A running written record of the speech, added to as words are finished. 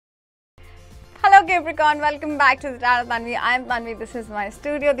Hello Capricorn, welcome back to the Tarot Tanvi. I am Tanvi, this is my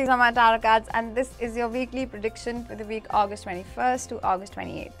studio, these are my tarot cards, and this is your weekly prediction for the week August 21st to August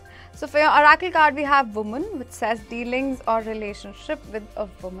 28th. So for your oracle card we have woman, which says dealings or relationship with a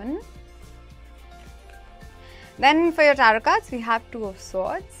woman. Then for your tarot cards we have two of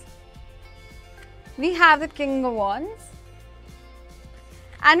swords, we have the king of wands,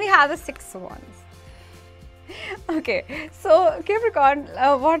 and we have the six of wands. Okay, so Capricorn,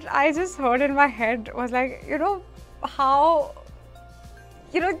 what I just heard in my head was like, how,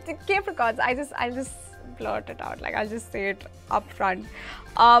 the Capricorns, I'll just blurt it out, like I'll just say it up front.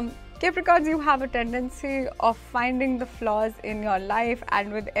 Capricorns, you have a tendency of finding the flaws in your life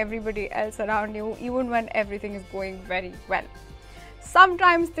and with everybody else around you, even when everything is going very well.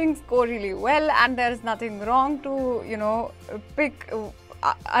 Sometimes things go really well and there is nothing wrong to, pick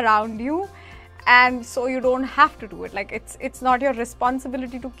around you. And so you don't have to do it. Like it's not your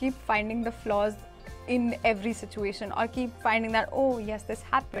responsibility to keep finding the flaws in every situation or keep finding that, oh yes, this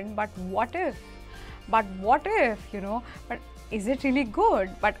happened, but what if, but is it really good?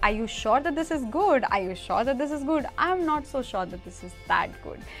 But are you sure that this is good? Are you sure that this is good? I'm not so sure that this is that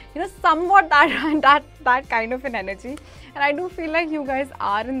good. Somewhat that kind of an energy. And I do feel like you guys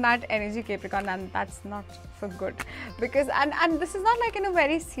are in that energy, Capricorn, and that's not so good. Because, and this is not like in a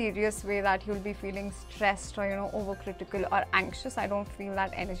very serious way that you'll be feeling stressed or, overcritical or anxious. I don't feel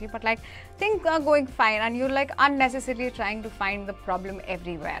that energy, but like things are going fine and you're like unnecessarily trying to find the problem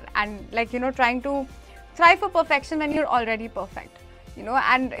everywhere. And like, trying to try for perfection when you're already perfect,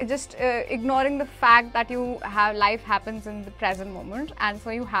 and just ignoring the fact that life happens in the present moment, and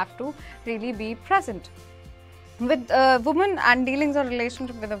so you have to really be present. With a woman and dealings or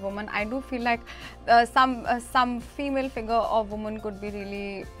relationship with a woman, I do feel like some female figure or woman could be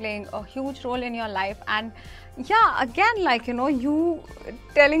really playing a huge role in your life. And yeah, again, like, you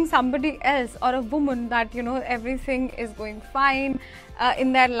telling somebody else or a woman that, everything is going fine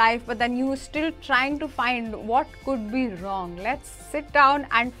in their life, but then you still trying to find what could be wrong. Let's sit down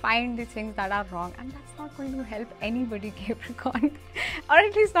and find the things that are wrong, and that's not going to help anybody, Capricorn, or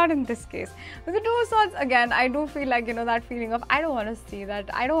at least not in this case. With the two of swords, again, I do feel like, that feeling of I don't want to see that,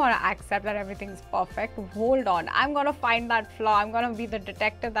 I don't want to accept that everything is perfect. Hold on, I'm going to find that flaw. I'm going to be the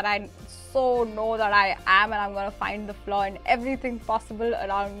detective that I so know that I am, and I'm going to find the flaw in everything possible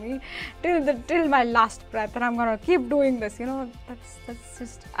around me till my last breath, and I'm going to keep doing this. That's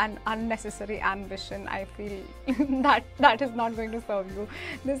just an unnecessary ambition. I feel that is not going to serve you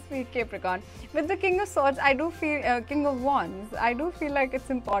this week, Capricorn. With the king of swords, I do feel king of wands, I do feel like it's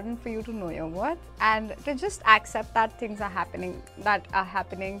important for you to know your worth and to just accept that things are happening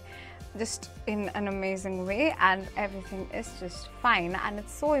just in an amazing way and everything is just fine. And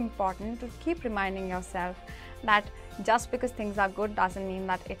it's so important to keep reminding yourself that just because things are good doesn't mean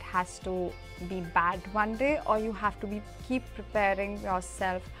that it has to be bad one day, or you have to keep preparing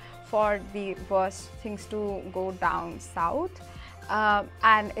yourself for the worst things to go down south.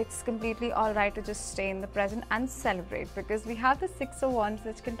 And it's completely all right to just stay in the present and celebrate, because we have the six of wands,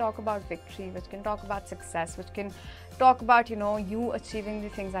 which can talk about victory, which can talk about success, which can talk about you achieving the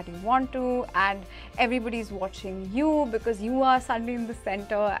things that you want to, and everybody's watching you because you are suddenly in the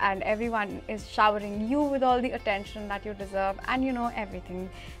center and everyone is showering you with all the attention that you deserve, and everything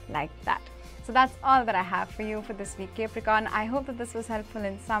like that. So that's all that I have for you for this week, Capricorn. I hope that this was helpful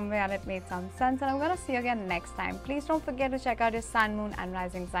in some way and it made some sense, and I'm going to see you again next time. Please don't forget to check out your sun, moon and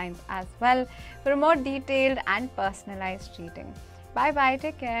rising signs as well for a more detailed and personalized reading. Bye bye,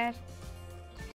 take care.